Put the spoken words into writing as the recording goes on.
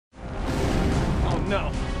no.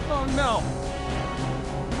 Oh no.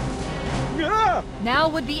 Ah! Now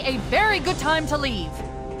would be a very good time to leave.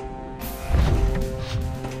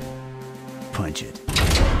 Punch it.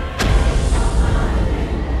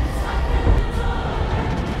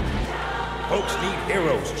 Folks need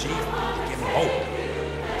heroes, Chief. Give them hope.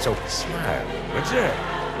 So smile, would you?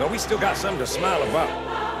 Well, we still got something to smile about.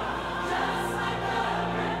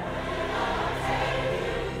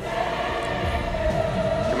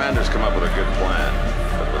 Commander's come up with a good plan,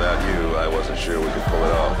 but without you, I wasn't sure we could pull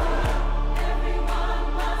it off.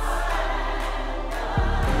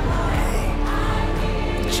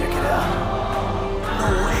 Hey, check it out. No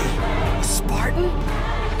way. A Spartan?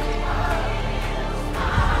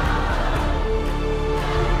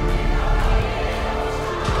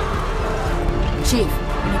 Chief,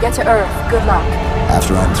 when you get to Earth, good luck.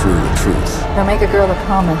 After I'm through with Truth. Don't make a girl a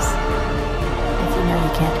promise if you know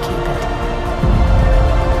you can't keep it.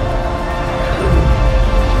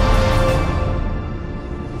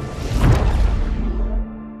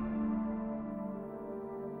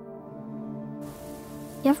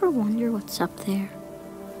 You ever wonder what's up there?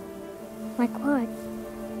 Like what?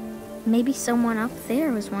 Maybe someone up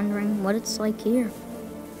there was wondering what it's like here.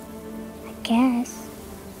 I guess.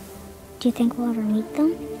 Do you think we'll ever meet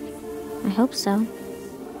them? I hope so.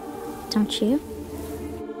 Don't you?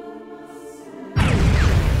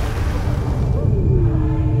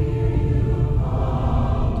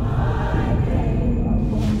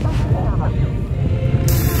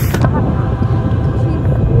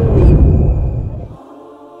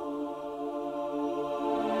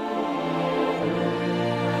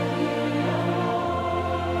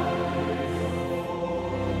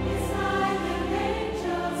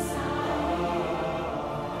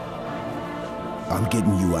 I'm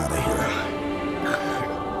getting you out of here.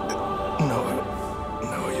 No,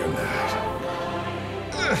 you're not.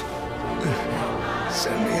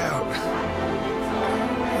 Send me out.